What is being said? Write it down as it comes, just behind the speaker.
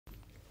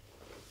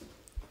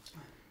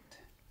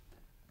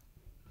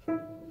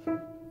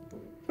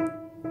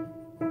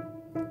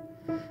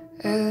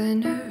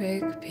Eleanor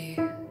Rigby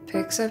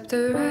picks up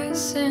the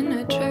rice in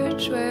a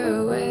church where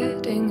a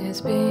wedding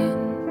has been.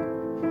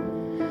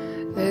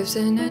 Lives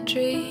in a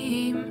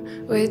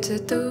dream, waits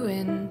at the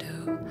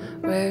window,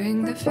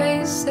 wearing the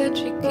face that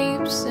she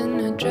keeps in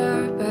a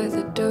jar by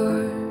the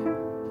door.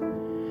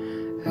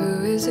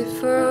 Who is it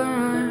for?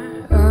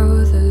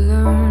 Oh, the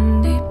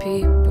lonely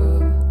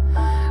people.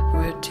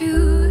 Where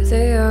do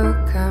they all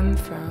come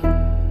from?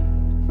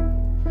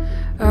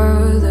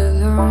 Oh, the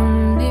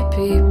lonely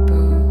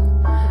people.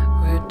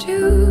 Where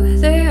do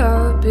they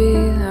all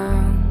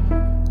belong?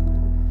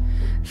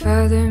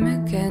 Father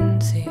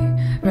Mackenzie,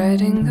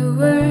 writing the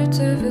words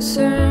of a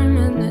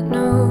sermon that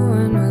no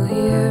one will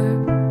hear.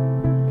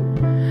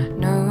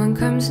 No one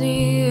comes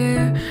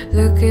near,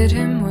 look at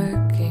him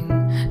working,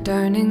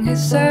 darning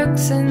his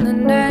socks in the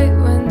night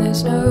when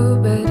there's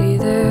nobody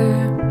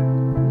there.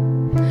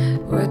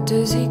 What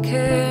does he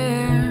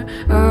care?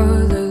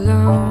 All the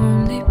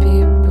lonely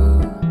people,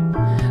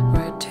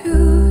 where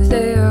do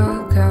they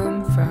all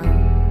come from?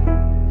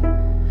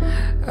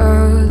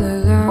 Oh,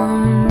 the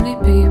lonely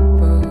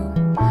people,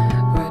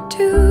 where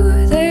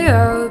do they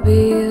all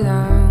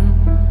belong?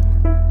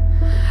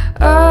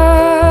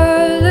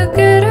 Oh, look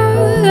at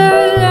all the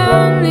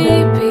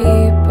lonely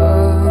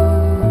people.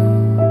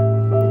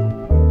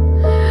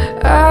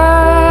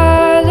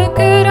 Oh, look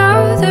at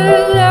all the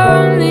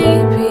lonely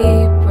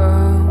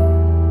people.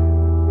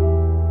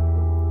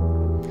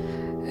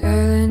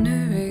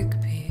 Eleanor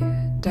Rigby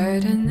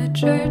died in the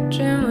church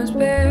and was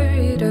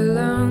buried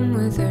along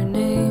with her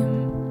name.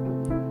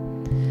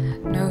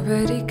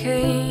 Nobody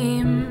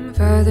came.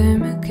 Father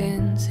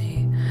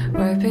Mackenzie,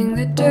 wiping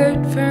the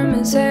dirt from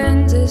his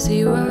hands as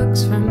he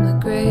walks from the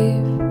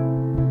grave.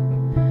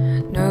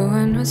 No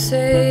one was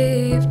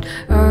saved.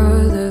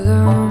 All the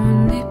lonely